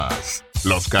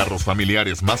Los carros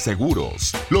familiares más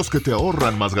seguros, los que te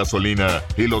ahorran más gasolina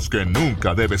y los que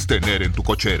nunca debes tener en tu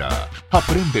cochera.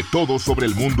 Aprende todo sobre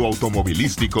el mundo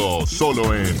automovilístico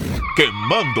solo en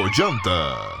Quemando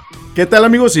Llanta. ¿Qué tal,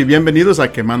 amigos? Y bienvenidos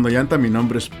a Quemando Llanta. Mi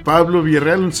nombre es Pablo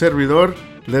Villarreal, un servidor.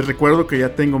 Les recuerdo que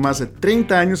ya tengo más de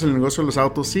 30 años en el negocio de los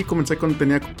autos. Sí, comencé cuando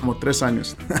tenía como 3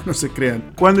 años. No se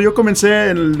crean. Cuando yo comencé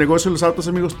en el negocio de los autos,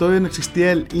 amigos, todavía no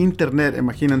existía el internet.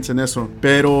 Imagínense en eso.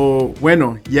 Pero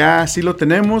bueno, ya sí lo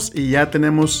tenemos y ya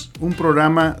tenemos un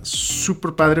programa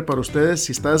súper padre para ustedes.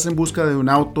 Si estás en busca de un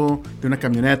auto, de una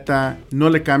camioneta,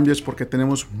 no le cambies porque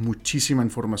tenemos muchísima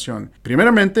información.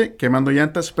 Primeramente, Quemando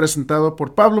Llantas, presentado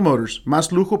por Pablo Motors.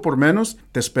 Más lujo por menos.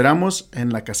 Te esperamos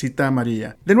en la casita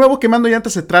amarilla. De nuevo, Quemando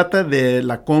Llantas se trata de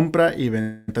la compra y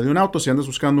venta de un auto. Si andas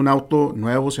buscando un auto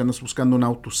nuevo, si andas buscando un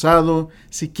auto usado,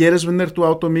 si quieres vender tu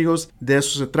auto, amigos, de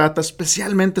eso se trata.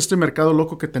 Especialmente este mercado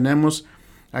loco que tenemos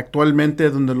actualmente,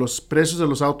 donde los precios de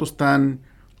los autos están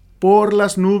por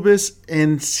las nubes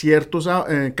en ciertos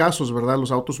casos, ¿verdad?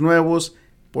 Los autos nuevos,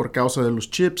 por causa de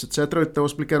los chips, etcétera. Te voy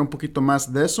a explicar un poquito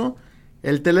más de eso.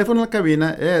 El teléfono en la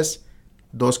cabina es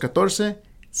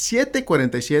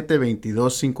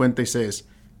 214-747-2256.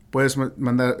 Puedes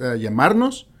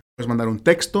llamarnos, puedes mandar un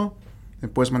texto,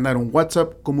 puedes mandar un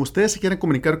WhatsApp. Como ustedes se quieran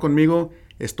comunicar conmigo,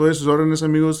 estoy a sus órdenes,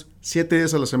 amigos, 7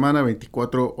 días a la semana,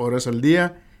 24 horas al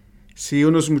día. Si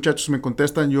unos muchachos me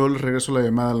contestan, yo les regreso la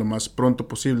llamada lo más pronto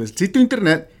posible. El sitio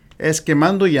internet es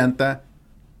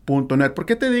quemandollanta.net. ¿Por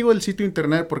qué te digo el sitio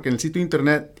internet? Porque en el sitio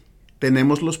internet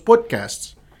tenemos los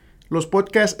podcasts. Los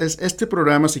podcasts es este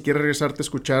programa. Si quieres regresarte a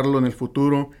escucharlo en el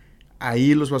futuro,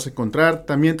 ahí los vas a encontrar.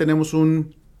 También tenemos una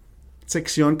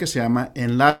sección que se llama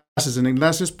enlaces. En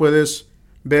enlaces puedes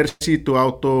ver si tu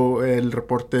auto, el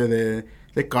reporte de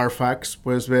Carfax,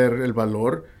 puedes ver el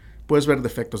valor, puedes ver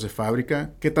defectos de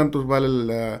fábrica, qué tanto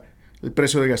vale el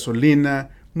precio de gasolina,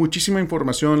 muchísima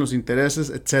información, los intereses,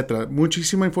 etc.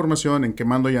 Muchísima información en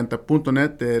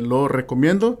quemandollanta.net, te lo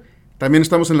recomiendo. También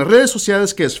estamos en las redes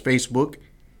sociales, que es Facebook,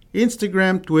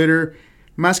 Instagram, Twitter,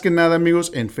 más que nada,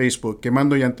 amigos, en Facebook,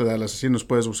 Quemando Llanta Dallas, así nos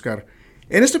puedes buscar.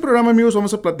 En este programa, amigos,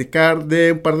 vamos a platicar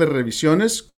de un par de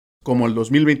revisiones, como el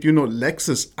 2021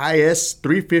 Lexus IS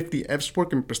 350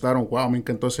 F-Sport, que me prestaron. Wow, me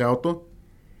encantó ese auto.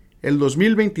 El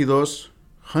 2022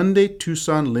 Hyundai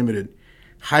Tucson Limited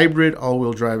Hybrid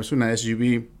All-Wheel Drive, es una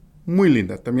SUV muy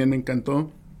linda, también me encantó.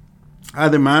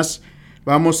 Además,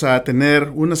 vamos a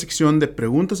tener una sección de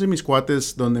preguntas de mis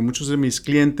cuates, donde muchos de mis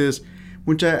clientes,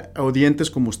 muchos audientes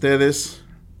como ustedes,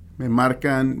 me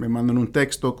marcan, me mandan un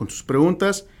texto con sus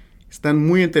preguntas. Están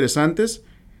muy interesantes.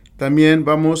 También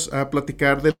vamos a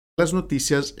platicar de las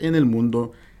noticias en el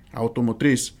mundo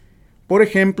automotriz. Por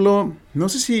ejemplo, no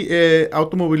sé si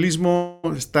automovilismo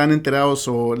están enterados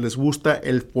o les gusta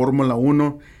el Fórmula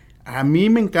 1. A mí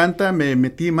me encanta, me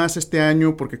metí más este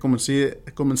año porque comencé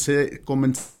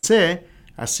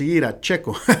a seguir a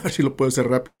Checo. A ver si lo puedo hacer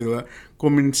rápido, ¿verdad?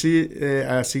 Comencé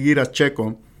a seguir a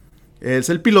Checo. Es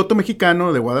el piloto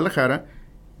mexicano de Guadalajara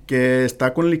que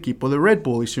está con el equipo de Red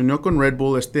Bull y se unió con Red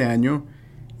Bull este año.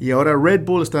 Y ahora Red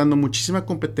Bull está dando muchísima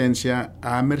competencia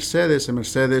a Mercedes. En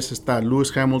Mercedes está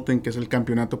Lewis Hamilton, que es el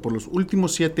campeonato por los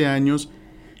últimos 7 años.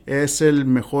 Es el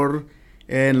mejor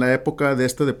en la época de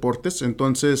este deportes.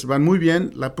 Entonces van muy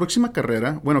bien. La próxima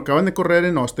carrera, bueno, acaban de correr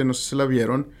en Austin, no sé si la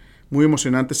vieron. Muy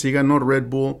emocionante, sí ganó Red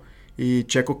Bull y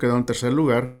Checo quedó en tercer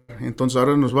lugar. Entonces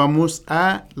ahora nos vamos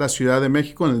a la Ciudad de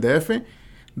México, en el DF,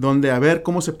 donde a ver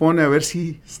cómo se pone, a ver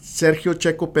si Sergio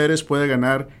Checo Pérez puede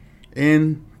ganar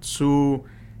en su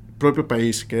propio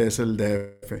país, que es el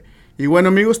DF. Y bueno,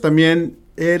 amigos, también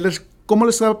como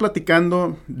les estaba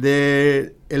platicando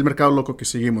de el mercado loco que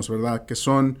seguimos, ¿verdad? Que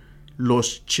son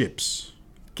los chips.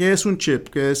 ¿Qué es un chip?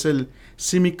 ¿Qué es el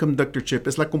semiconductor chip?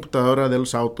 Es la computadora de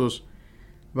los autos.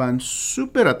 Van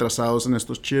súper atrasados en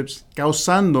estos chips,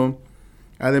 causando,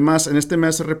 además, en este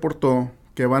mes se reportó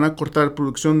que van a cortar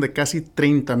producción de casi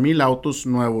 30,000 autos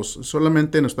nuevos,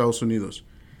 solamente en Estados Unidos.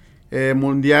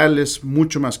 Mundial es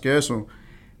mucho más que eso.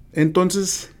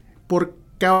 Entonces, por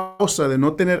causa de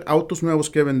no tener autos nuevos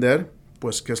que vender,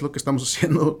 pues, ¿qué es lo que estamos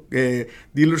haciendo?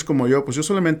 Dealers como yo, pues yo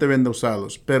solamente vendo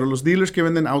usados. Pero los dealers que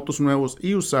venden autos nuevos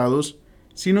y usados,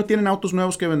 si no tienen autos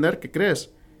nuevos que vender, ¿qué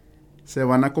crees? Se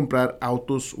van a comprar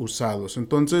autos usados.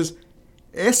 Entonces,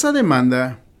 esa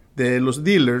demanda de los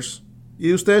dealers y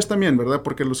de ustedes también, ¿verdad?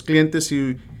 Porque los clientes,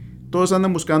 si todos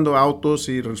andan buscando autos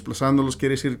y reemplazándolos,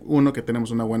 quiere decir, uno, que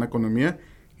tenemos una buena economía,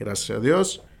 gracias a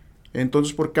Dios.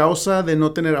 Entonces, por causa de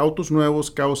no tener autos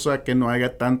nuevos, causa que no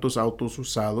haya tantos autos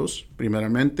usados,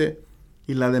 primeramente,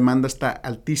 y la demanda está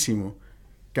altísimo,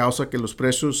 causa que los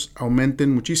precios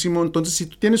aumenten muchísimo. Entonces, si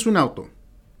tú tienes un auto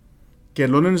que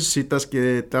no lo necesitas,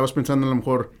 que estabas pensando a lo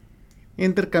mejor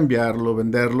intercambiarlo,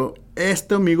 venderlo.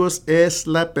 Esto, amigos, es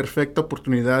la perfecta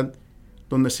oportunidad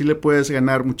donde sí le puedes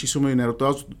ganar muchísimo dinero.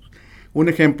 Un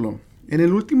ejemplo, en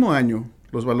el último año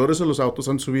los valores de los autos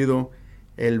han subido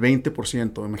el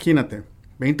 20%, imagínate,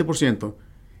 20%.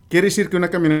 Quiere decir que una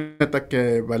camioneta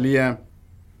que valía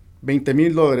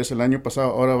 $20,000 el año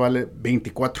pasado ahora vale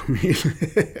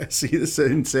 $24,000. Así de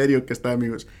en serio que está,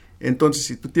 amigos. Entonces,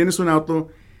 si tú tienes un auto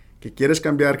que quieres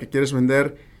cambiar, que quieres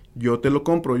vender, yo te lo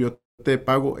compro, yo te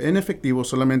pago en efectivo.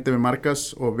 Solamente me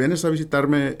marcas o vienes a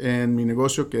visitarme en mi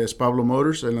negocio, que es Pablo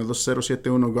Motors, en la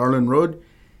 2071 Garland Road,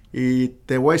 y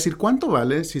te voy a decir cuánto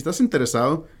vale. Si estás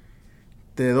interesado,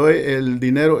 te doy el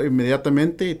dinero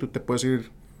inmediatamente y tú te puedes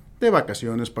ir de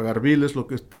vacaciones, pagar biles, lo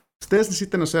que ustedes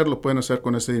necesiten hacer, lo pueden hacer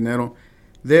con ese dinero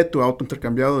de tu auto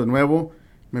intercambiado. De nuevo,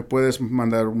 me puedes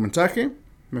mandar un mensaje,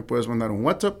 me puedes mandar un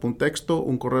WhatsApp, un texto,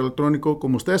 un correo electrónico,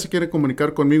 como ustedes se quieren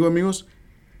comunicar conmigo, amigos.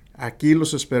 Aquí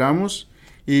los esperamos.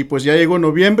 Y pues ya llegó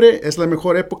noviembre, es la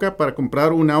mejor época para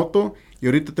comprar un auto. Y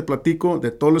ahorita te platico de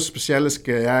todos los especiales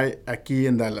que hay aquí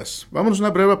en Dallas. Vámonos a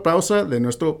una breve pausa de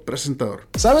nuestro presentador.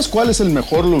 ¿Sabes cuál es el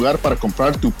mejor lugar para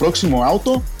comprar tu próximo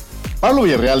auto? Pablo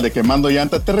Villarreal de Quemando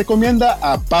Llanta te recomienda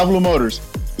a Pablo Motors.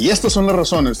 Y estas son las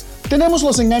razones. Tenemos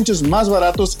los enganches más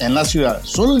baratos en la ciudad,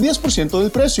 solo el 10%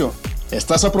 del precio.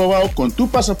 Estás aprobado con tu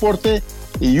pasaporte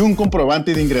y un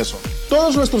comprobante de ingreso.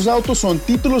 Todos nuestros autos son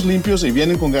títulos limpios y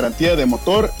vienen con garantía de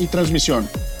motor y transmisión.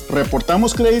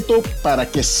 Reportamos crédito para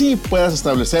que sí puedas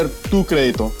establecer tu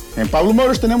crédito. En Pablo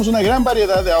Motors tenemos una gran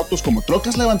variedad de autos como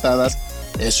trocas levantadas,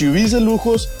 SUVs de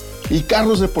lujos y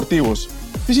carros deportivos.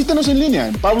 Visítanos en línea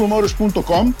en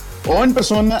pablomotors.com o en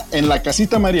persona en la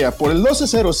Casita María por el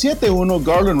 12071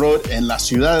 Garland Road en la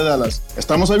ciudad de Dallas.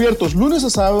 Estamos abiertos lunes a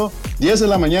sábado, 10 de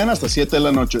la mañana hasta 7 de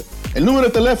la noche. El número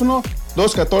de teléfono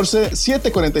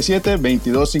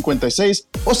 214-747-2256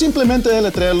 o simplemente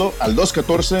deletréalo al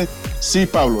 214 Sí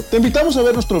Pablo. Te invitamos a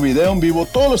ver nuestro video en vivo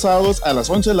todos los sábados a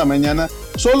las 11 de la mañana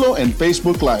solo en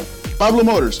Facebook Live. Pablo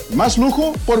Motors, más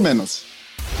lujo por menos.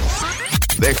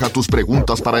 Deja tus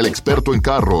preguntas para el experto en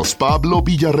carros, Pablo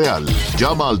Villarreal.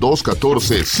 Llama al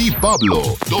 214-SÍ-PABLO.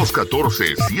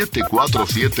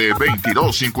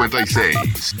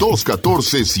 214-747-2256.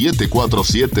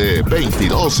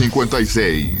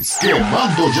 214-747-2256.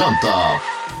 Quemando Llanta.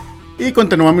 Y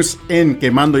continuamos en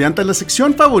Quemando Llanta, la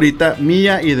sección favorita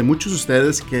mía y de muchos de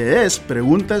ustedes, que es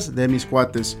Preguntas de mis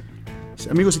cuates.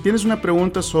 Amigos, si tienes una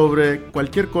pregunta sobre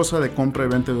cualquier cosa de compra y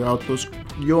venta de autos,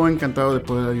 yo encantado de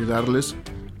poder ayudarles,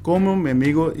 como mi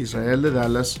amigo Israel de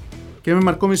Dallas, que me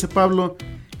marcó. Me dice: Pablo,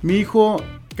 mi hijo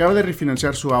acaba de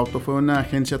refinanciar su auto, fue a una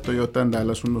agencia Toyota en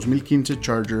Dallas, un 2015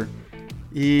 Charger,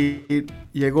 y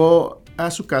llegó a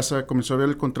su casa, comenzó a ver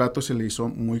el contrato, se le hizo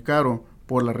muy caro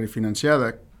por la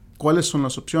refinanciada. ¿Cuáles son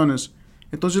las opciones?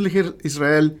 Entonces le dije: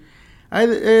 Israel,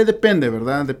 depende,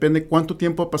 ¿verdad? Depende cuánto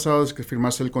tiempo ha pasado desde que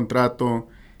firmaste el contrato.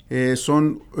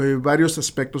 Son varios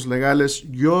aspectos legales.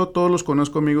 Yo todos los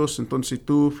conozco, amigos. Entonces, si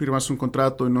tú firmas un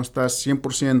contrato y no estás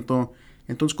 100%,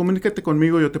 entonces comunícate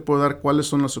conmigo. Yo te puedo dar cuáles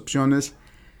son las opciones.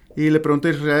 Y le pregunté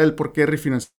a Israel por qué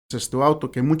refinancias tu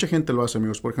auto, que mucha gente lo hace,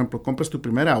 amigos. Por ejemplo, compras tu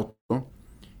primer auto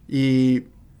y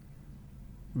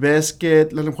ves que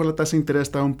a lo mejor la tasa de interés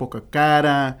está un poco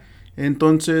cara.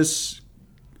 Entonces,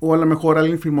 o a lo mejor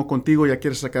alguien firmó contigo y ya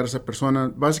quieres sacar a esa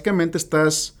persona. Básicamente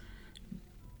estás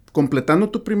completando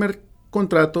tu primer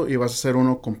contrato y vas a hacer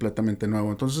uno completamente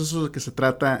nuevo. Entonces eso es de que se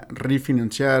trata,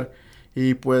 refinanciar.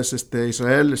 Y pues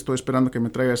Israel, estoy esperando que me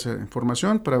traiga esa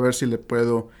información para ver si le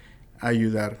puedo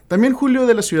ayudar. También Julio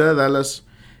de la ciudad de Dallas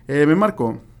me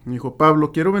marcó. Me dijo: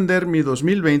 Pablo, quiero vender mi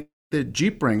 2020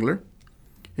 Jeep Wrangler.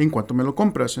 ¿En cuánto me lo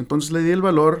compras? Entonces le di el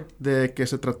valor de que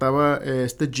se trataba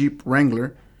este Jeep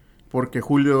Wrangler, porque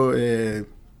Julio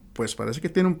pues parece que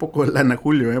tiene un poco de lana,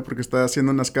 Julio, porque está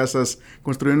haciendo unas casas,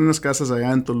 construyendo unas casas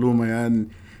allá en Tulum, allá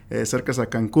cerca a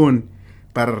Cancún,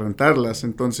 para rentarlas.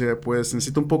 Entonces, pues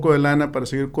necesito un poco de lana para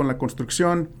seguir con la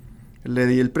construcción. Le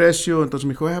di el precio, entonces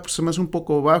me dijo: pues se me hace un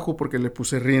poco bajo, porque le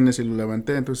puse rines y lo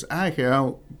levanté. Entonces, dije,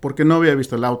 porque no había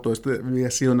visto el auto,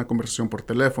 había sido una conversación por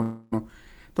teléfono.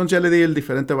 Entonces ya le di el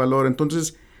diferente valor.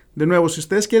 Entonces, de nuevo, si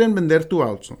ustedes quieren vender tu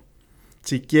auto,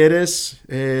 si quieres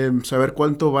saber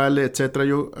cuánto vale, etcétera,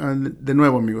 yo, de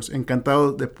nuevo, amigos,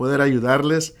 encantado de poder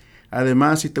ayudarles.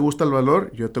 Además, si te gusta el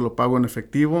valor, yo te lo pago en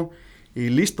efectivo y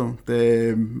listo.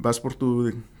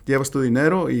 Llevas tu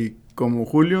dinero y como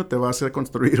Julio te va a hacer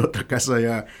construir otra casa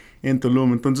allá en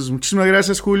Tulum. Entonces, muchísimas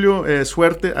gracias, Julio.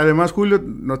 Suerte. Además, Julio,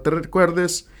 no te olvide,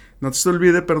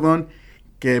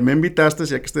 que me invitaste,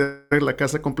 ya que esté la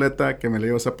casa completa, que me la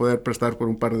ibas a poder prestar por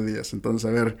un par de días. Entonces,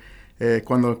 a ver,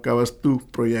 cuando acabas tu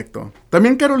proyecto.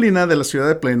 También Carolina de la ciudad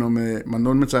de Plano me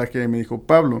mandó un mensaje y me dijo: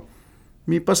 Pablo,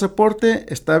 mi pasaporte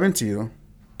está vencido.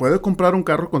 ¿Puedo comprar un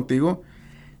carro contigo?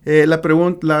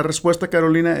 La respuesta,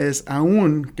 Carolina, es: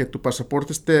 aún que tu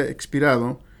pasaporte esté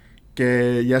expirado,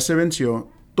 que ya se venció,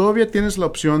 todavía tienes la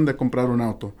opción de comprar un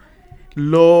auto.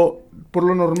 Por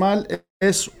lo normal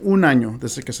es un año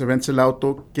desde que se vence el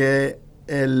auto que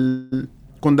el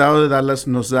condado de Dallas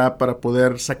nos da para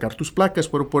poder sacar tus placas,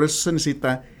 pero por eso se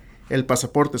necesita el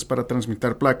pasaporte, es para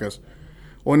transmitir placas.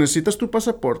 O necesitas tu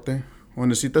pasaporte, o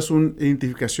necesitas una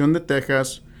identificación de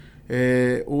Texas,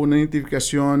 una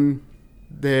identificación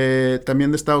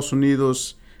también de Estados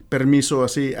Unidos, permiso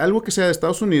así, algo que sea de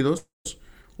Estados Unidos,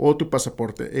 o tu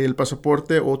pasaporte. El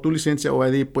pasaporte o tu licencia o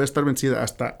ID puede estar vencida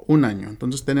hasta un año.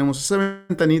 Entonces tenemos esa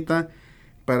ventanita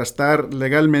para estar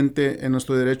legalmente en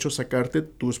nuestro derecho a sacarte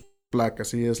tus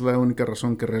placas, y es la única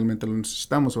razón que realmente lo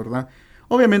necesitamos, ¿verdad?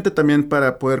 Obviamente también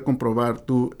para poder comprobar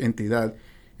tu entidad.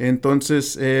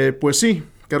 Entonces, pues sí,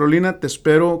 Carolina, te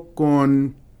espero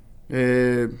con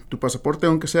tu pasaporte,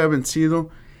 aunque sea vencido.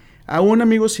 Aún,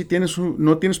 amigos, si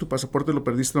no tienes tu pasaporte, lo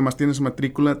perdiste, nomás tienes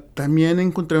matrícula, también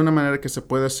encontré una manera que se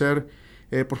puede hacer.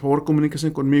 Por favor,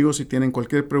 comuníquense conmigo si tienen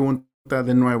cualquier pregunta,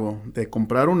 de nuevo, de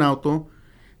comprar un auto,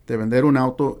 de vender un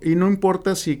auto, y no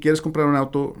importa si quieres comprar un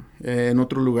auto en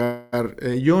otro lugar,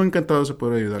 yo encantado de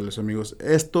poder ayudarles, amigos.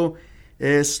 Esto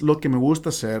es lo que me gusta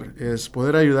hacer, es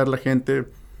poder ayudar a la gente.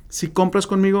 Si compras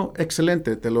conmigo,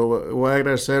 excelente, te lo voy a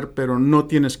agradecer, pero no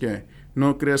creas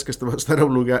que vas a estar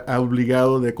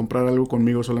obligado de comprar algo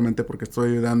conmigo solamente porque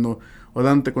estoy ayudando o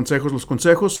dándote consejos. Los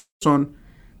consejos son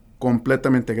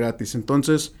completamente gratis.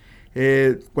 Entonces,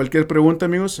 cualquier pregunta,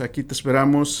 amigos, aquí te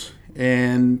esperamos.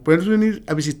 Puedes venir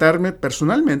a visitarme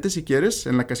personalmente si quieres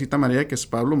en la Casita María, que es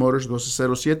Pablo Motors,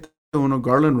 12071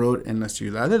 Garland Road, en la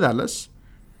ciudad de Dallas.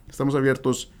 Estamos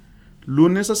abiertos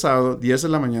lunes a sábado, 10 de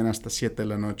la mañana hasta 7 de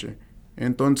la noche.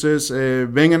 Entonces,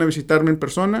 vengan a visitarme en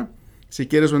persona. Si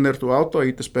quieres vender tu auto,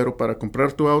 ahí te espero para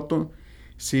comprar tu auto.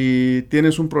 Si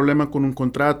tienes un problema con un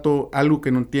contrato, algo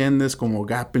que no entiendes, como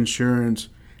gap insurance,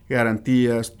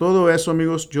 garantías, todo eso,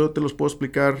 amigos, yo te los puedo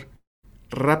explicar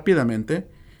rápidamente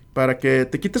para que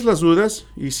te quites las dudas.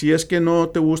 Y si es que no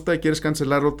te gusta y quieres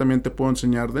cancelarlo, también te puedo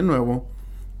enseñar de nuevo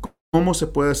cómo se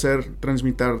puede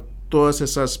transmitir todas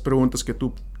esas preguntas que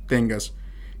tú tengas.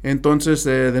 Entonces,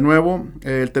 de nuevo,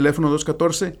 el teléfono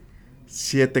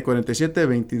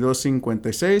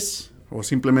 214-747-2256, o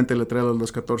simplemente letrealo al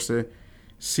 214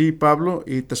 sí Pablo,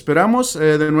 y te esperamos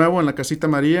de nuevo en la Casita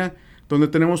María, donde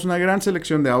tenemos una gran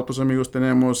selección de autos, amigos.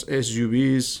 Tenemos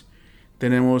SUVs,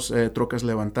 tenemos trocas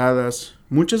levantadas,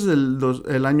 muchas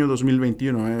del año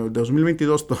 2021,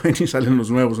 2022 todavía ni salen los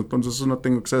nuevos, entonces eso no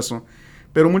tengo acceso,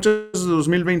 pero muchas de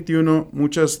 2021,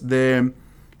 muchas de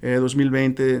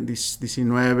 2020,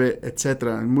 19,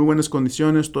 etcétera, en muy buenas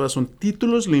condiciones. Todas son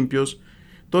títulos limpios,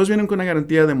 todos vienen con una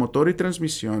garantía de motor y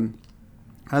transmisión.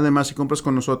 Además, si compras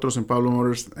con nosotros en Pablo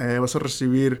Motors, vas a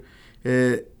recibir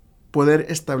poder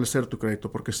establecer tu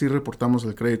crédito, porque sí reportamos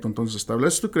el crédito. Entonces,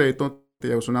 estableces tu crédito, te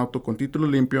llevas un auto con título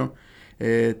limpio,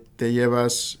 te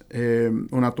llevas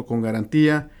un auto con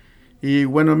garantía. Y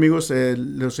bueno, amigos,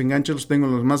 los enganches los tengo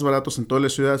los más baratos en toda la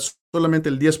ciudad, solamente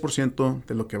el 10%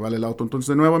 de lo que vale el auto. Entonces,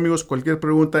 de nuevo, amigos, cualquier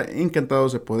pregunta,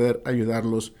 encantados de poder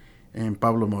ayudarlos en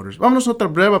Pablo Motors. Vámonos a otra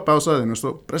breve pausa de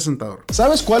nuestro presentador.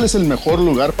 ¿Sabes cuál es el mejor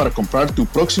lugar para comprar tu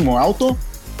próximo auto?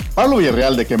 Pablo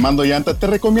Villarreal de Quemando Llanta te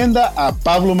recomienda a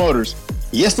Pablo Motors.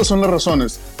 Y estas son las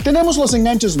razones. Tenemos los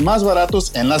enganches más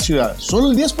baratos en la ciudad,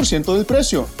 solo el 10% del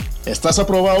precio. Estás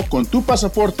aprobado con tu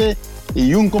pasaporte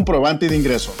y un comprobante de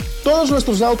ingreso. Todos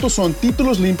nuestros autos son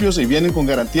títulos limpios y vienen con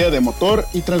garantía de motor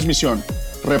y transmisión.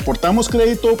 Reportamos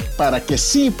crédito para que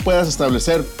sí puedas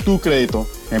establecer tu crédito.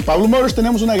 En Pablo Motors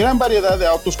tenemos una gran variedad de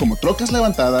autos como trocas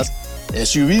levantadas,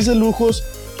 SUVs de lujos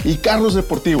y carros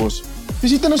deportivos.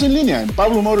 Visítanos en línea en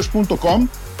pablomotors.com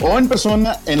o en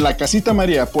persona en la Casita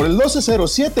María por el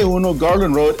 12071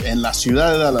 Garland Road en la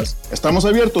ciudad de Dallas. Estamos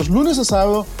abiertos lunes a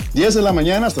sábado, 10 de la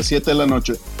mañana hasta 7 de la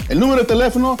noche. El número de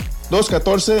teléfono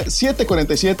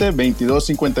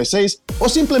 214-747-2256 o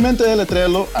simplemente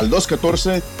deletréalo al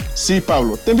 214 sí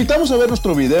Pablo. Te invitamos a ver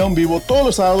nuestro video en vivo todos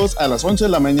los sábados a las 11 de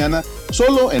la mañana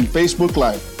solo en Facebook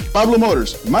Live. Pablo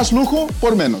Motors, más lujo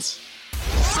por menos.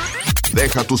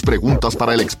 Deja tus preguntas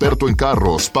para el experto en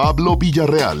carros, Pablo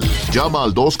Villarreal. Llama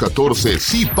al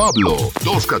 214-sí-PABLO.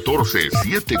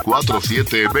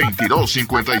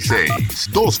 214-747-2256.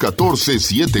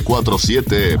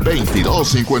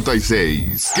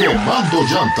 214-747-2256. Quemando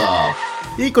Llanta.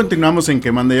 Y continuamos en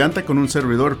Quemando Llanta con un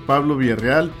servidor, Pablo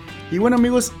Villarreal. Y bueno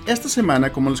amigos, esta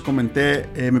semana, como les comenté,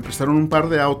 me prestaron un par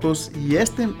de autos y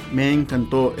este me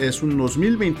encantó. Es un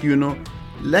 2021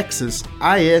 Lexus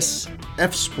IS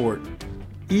F-Sport,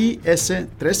 IS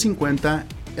 350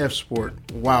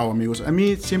 F-Sport. Wow amigos, a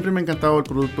mí siempre me ha encantado el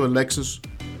producto de Lexus.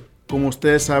 Como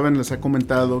ustedes saben, les he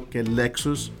comentado que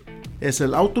Lexus es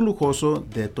el auto lujoso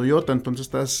de Toyota. Entonces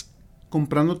estás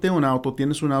comprándote un auto,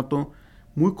 tienes un auto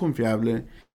muy confiable,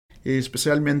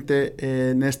 especialmente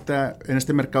en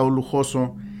este mercado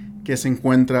lujoso que se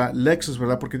encuentra Lexus,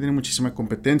 ¿verdad? Porque tiene muchísima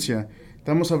competencia.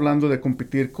 Estamos hablando de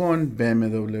competir con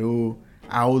BMW,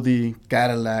 Audi,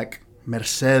 Cadillac,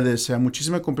 Mercedes, o sea,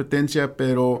 muchísima competencia,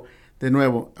 pero de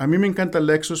nuevo, a mí me encanta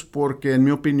Lexus porque en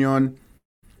mi opinión,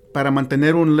 para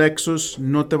mantener un Lexus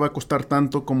no te va a costar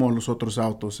tanto como los otros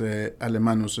autos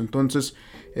alemanes. Entonces,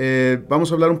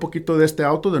 vamos a hablar un poquito de este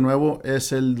auto. De nuevo,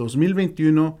 es el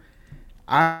 2021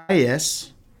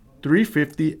 IS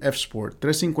 350 F-Sport,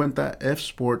 350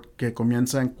 F-Sport, que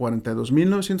comienza en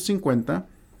 42,950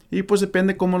 y pues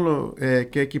depende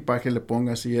qué equipaje le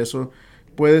pongas y eso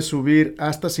puede subir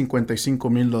hasta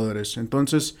 $55,000.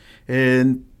 Entonces,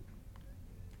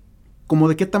 ¿como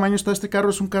de qué tamaño está este carro?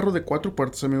 Es un carro de 4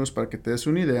 puertas, amigos, para que te des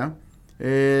una idea.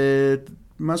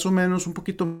 Más o menos un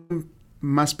poquito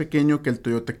más pequeño que el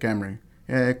Toyota Camry.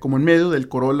 Como en medio del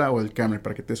Corolla o del Camry,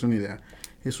 para que te des una idea.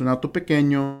 Es un auto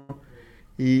pequeño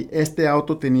y este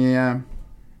auto tenía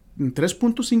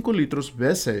 3.5 litros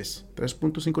V6.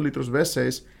 3.5 litros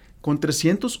V6 con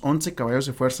 311 caballos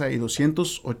de fuerza y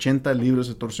 280 libras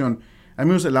de torsión.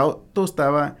 Amigos, el auto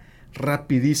estaba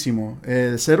rapidísimo.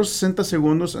 0 a 60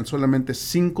 segundos en solamente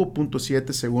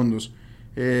 5.7 segundos.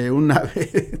 Un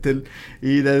ave.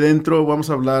 Y de adentro vamos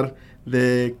a hablar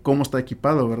de cómo está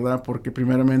equipado, ¿verdad? Porque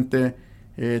primeramente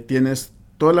tienes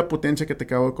toda la potencia que te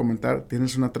acabo de comentar.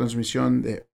 Tienes una transmisión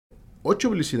de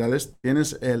 8 velocidades.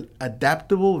 Tienes el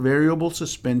Adaptable Variable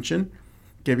Suspension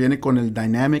que viene con el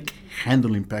Dynamic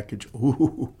Handling Package.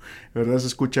 ¿Verdad? Se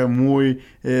escucha muy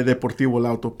deportivo el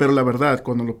auto. Pero la verdad,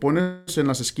 cuando lo pones en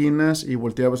las esquinas y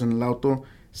volteabas en el auto,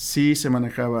 sí se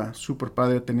manejaba súper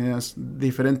padre. Tenías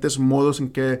diferentes modos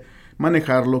en que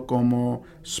manejarlo, como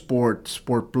Sport,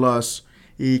 Sport Plus.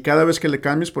 Y cada vez que le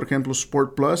cambies, por ejemplo,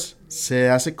 Sport Plus, se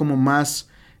hace como más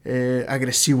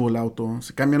agresivo el auto.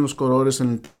 Se cambian los colores en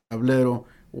el tablero.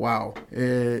 Wow,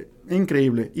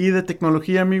 increíble. Y de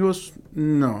tecnología, amigos,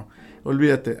 no,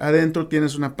 olvídate. Adentro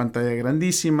tienes una pantalla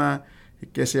grandísima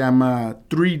que se llama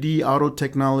 3D Auto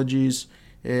Technologies,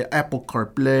 Apple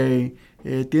CarPlay.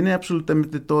 Tiene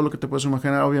absolutamente todo lo que te puedes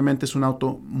imaginar. Obviamente es un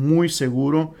auto muy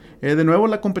seguro. De nuevo,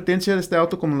 la competencia de este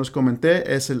auto, como les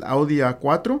comenté, es el Audi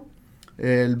A4,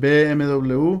 el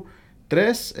BMW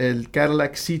 3, el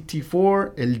Cadillac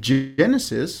CT4, el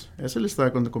Genesis, ese le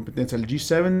está con competencia, el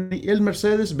G7 y el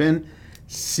Mercedes-Benz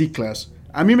C-Class.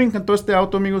 A mí me encantó este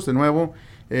auto, amigos, de nuevo.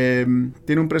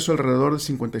 Tiene un precio alrededor de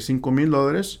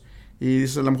 $55,000 y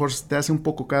dices, a lo mejor te hace un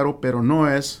poco caro, pero no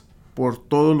es por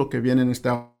todo lo que viene en este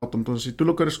auto. Entonces, si tú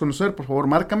lo quieres conocer, por favor,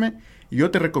 márcame y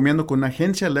yo te recomiendo con una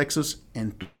agencia Lexus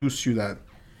en tu ciudad.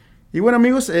 Y bueno,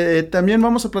 amigos, también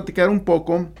vamos a platicar un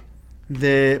poco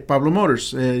de Pablo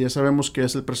Motors. Ya sabemos que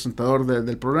es el presentador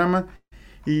del programa.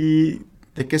 ¿Y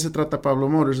de qué se trata Pablo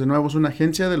Motors? De nuevo, es una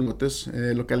agencia de lotes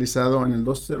localizado en el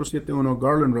 2071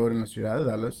 Garland Road en la ciudad de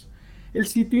Dallas. El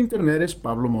sitio internet es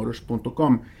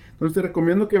pablomotors.com. Entonces te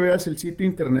recomiendo que veas el sitio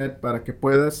internet para que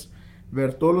puedas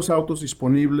ver todos los autos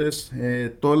disponibles,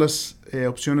 todas las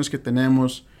opciones que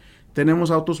tenemos.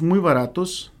 Tenemos autos muy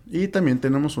baratos y también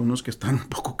tenemos unos que están un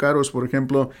poco caros. Por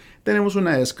ejemplo, tenemos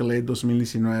una Escalade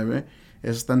 2019.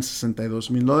 Esa está en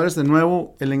 $62,000. De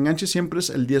nuevo, el enganche siempre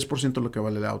es el 10% de lo que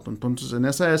vale el auto. Entonces, en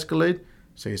esa Escalade,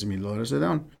 $6,000 de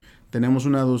down. Tenemos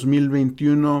una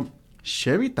 2021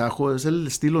 Chevy Tahoe. Es el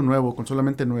estilo nuevo, con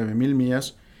solamente 9,000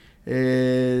 millas.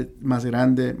 Más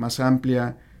grande, más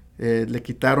amplia. Le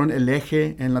quitaron el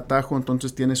eje en la Tahoe,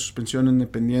 entonces tiene suspensión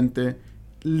independiente.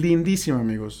 Lindísima,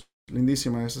 amigos.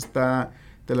 Lindísima. Esa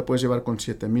te la puedes llevar con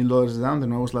 $7,000 de down. De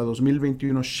nuevo es la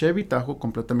 2021 Chevy Tahoe,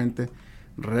 completamente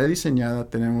rediseñada.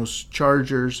 Tenemos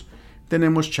Chargers,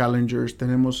 tenemos Challengers,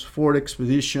 tenemos Ford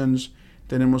Expeditions,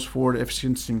 tenemos Ford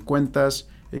F-150,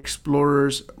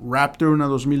 Explorers, Raptor, una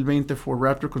 2020 Ford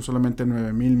Raptor con solamente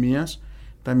 9,000 millas.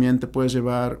 También te puedes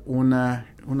llevar unas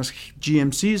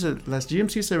GMCs. Las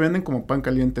GMCs se venden como pan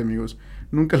caliente, amigos.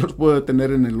 Nunca los puedo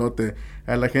tener en el lote.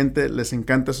 A la gente les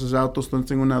encanta esos autos. Entonces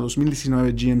tengo una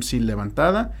 2019 GMC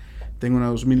levantada. Tengo una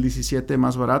 2017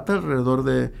 más barata, alrededor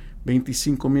de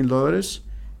 $25,000.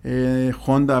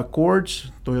 Honda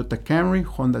Accords, Toyota Camry,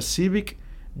 Honda Civic,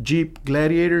 Jeep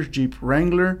Gladiator, Jeep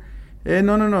Wrangler.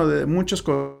 No, de muchas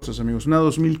cosas, amigos. Una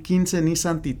 2015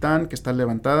 Nissan Titan que está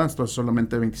levantada, esto es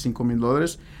solamente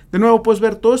 $25,000. De nuevo, puedes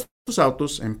ver todos estos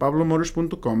autos en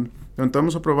pablomotors.com, donde te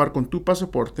vamos a probar con tu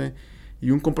pasaporte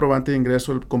y un comprobante de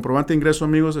ingreso. El comprobante de ingreso,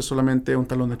 amigos, es solamente un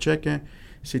talón de cheque.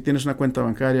 Si tienes una cuenta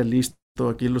bancaria, listo,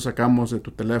 aquí lo sacamos de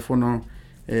tu teléfono.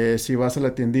 Si vas a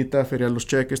la tiendita a feriar los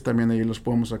cheques, también ahí los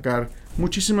podemos sacar.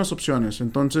 Muchísimas opciones.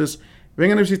 Entonces,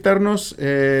 vengan a visitarnos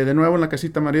de nuevo en la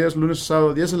Casita Marías, lunes a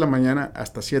sábado, 10 de la mañana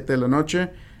hasta 7 de la noche.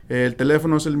 El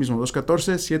teléfono es el mismo,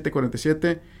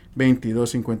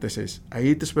 214-747-2256.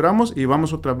 Ahí te esperamos y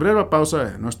vamos a otra breve pausa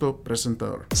de nuestro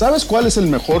presentador. ¿Sabes cuál es el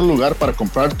mejor lugar para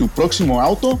comprar tu próximo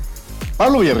auto?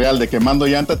 Pablo Villarreal de Quemando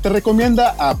Llanta te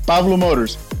recomienda a Pablo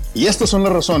Motors. Y estas son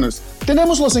las razones.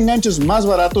 Tenemos los enganches más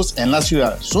baratos en la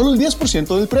ciudad, solo el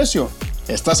 10% del precio.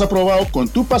 Estás aprobado con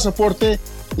tu pasaporte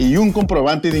y un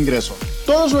comprobante de ingreso.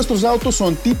 Todos nuestros autos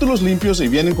son títulos limpios y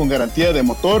vienen con garantía de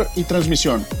motor y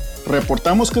transmisión.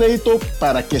 Reportamos crédito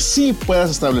para que sí puedas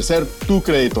establecer tu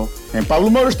crédito. En Pablo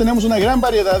Motors tenemos una gran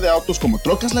variedad de autos como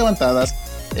trocas levantadas,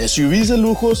 SUVs de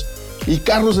lujos y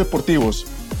carros deportivos.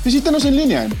 Visítanos en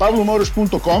línea en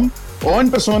pablomotors.com o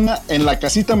en persona en la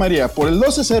Casita María por el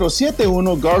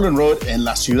 12071 Garland Road en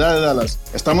la ciudad de Dallas.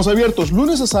 Estamos abiertos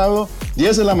lunes a sábado,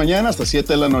 10 de la mañana hasta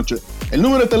 7 de la noche. El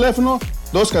número de teléfono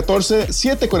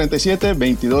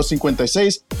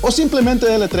 214-747-2256 o simplemente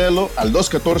deletréalo al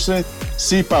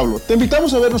 214-Sí Pablo. Te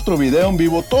invitamos a ver nuestro video en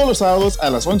vivo todos los sábados a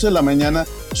las 11 de la mañana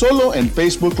solo en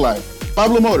Facebook Live.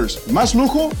 Pablo Motors, más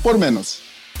lujo por menos.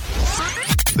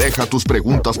 Deja tus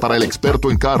preguntas para el experto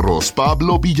en carros,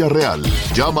 Pablo Villarreal.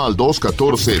 Llama al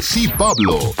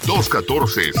 214-Sí-Pablo.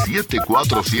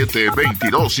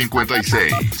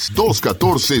 214-747-2256.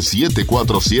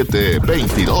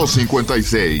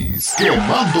 214-747-2256.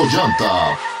 Quemando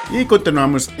Llanta. Y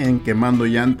continuamos en Quemando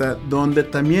Llanta, donde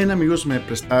también, amigos, me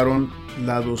prestaron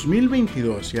la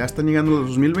 2022. Ya están llegando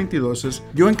los 2022.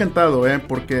 Yo encantado,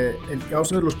 porque el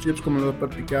causa de los chips, como lo he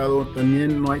platicado,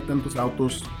 también no hay tantos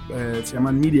autos, se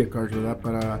llaman media cars, ¿verdad?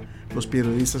 Para los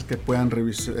periodistas que puedan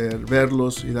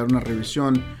verlos y dar una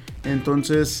revisión.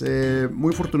 Entonces,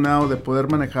 muy afortunado de poder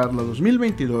manejar la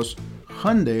 2022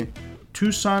 Hyundai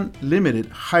Tucson Limited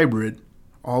Hybrid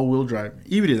All-Wheel Drive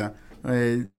híbrida.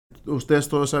 Ustedes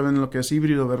todos saben lo que es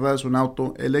híbrido, ¿verdad? Es un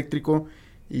auto eléctrico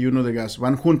y uno de gas.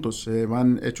 Van juntos,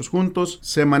 van hechos juntos.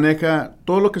 Se maneja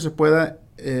todo lo que se pueda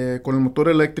con el motor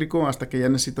eléctrico hasta que ya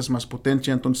necesitas más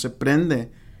potencia. Entonces se prende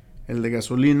el de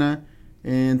gasolina.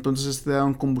 Entonces este da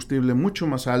un combustible mucho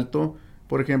más alto.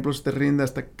 Por ejemplo, este rinde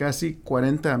hasta casi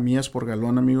 40 millas por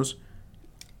galón, amigos,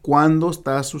 cuando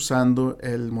estás usando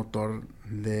el motor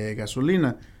de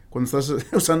gasolina. Cuando estás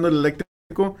usando el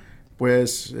eléctrico,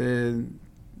 pues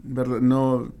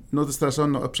no te estás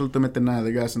usando absolutamente nada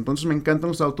de gas. Entonces me encantan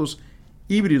los autos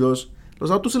híbridos. Los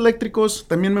autos eléctricos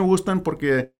también me gustan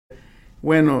porque,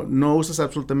 bueno, no usas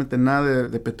absolutamente nada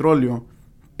de petróleo,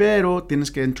 pero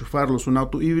tienes que enchufarlos. Un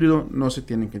auto híbrido no se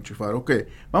tienen que enchufar. Ok,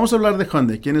 vamos a hablar de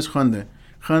Hyundai. ¿Quién es Hyundai?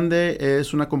 Hyundai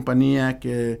es una compañía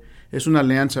que es una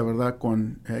alianza, ¿verdad?,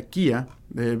 con Kia.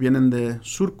 Vienen de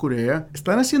Sur Corea.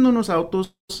 Están haciendo unos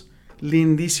autos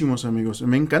lindísimos, amigos.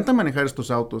 Me encanta manejar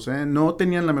estos autos. No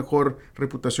tenían la mejor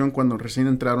reputación cuando recién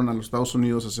entraron a los Estados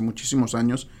Unidos hace muchísimos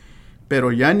años,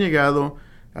 pero ya han llegado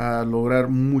a lograr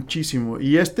muchísimo.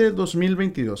 Y este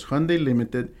 2022 Hyundai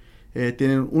Limited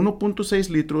tiene 1.6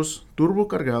 litros turbo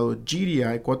cargado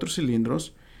GDI 4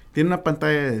 cilindros. Tiene una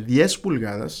pantalla de 10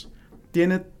 pulgadas.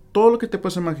 Tiene todo lo que te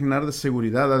puedes imaginar de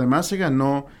seguridad. Además se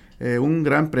ganó un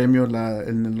gran premio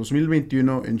en el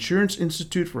 2021. Insurance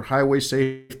Institute for Highway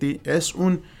Safety es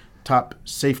un top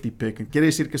safety pick. Quiere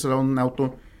decir que será un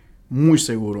auto muy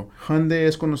seguro. Hyundai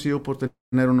es conocido por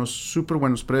tener unos súper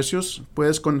buenos precios.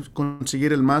 Puedes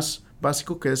conseguir el más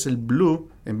básico, que es el Blue,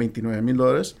 en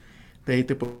 $29,000. De ahí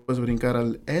te puedes brincar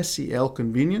al SEL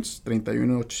Convenience,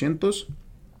 $31,800.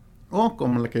 O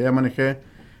como la que ya manejé,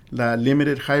 la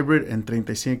Limited Hybrid en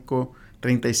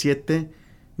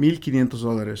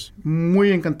 $37,500.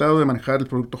 Muy encantado de manejar el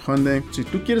producto Hyundai. Si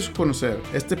tú quieres conocer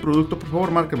este producto, por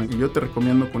favor, márcame y yo te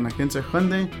recomiendo con la agencia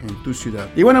Hyundai en tu ciudad.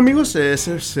 Y bueno, amigos,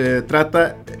 ese se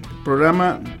trata el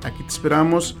programa. Aquí te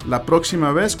esperamos la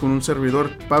próxima vez con un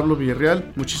servidor, Pablo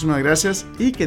Villarreal. Muchísimas gracias y que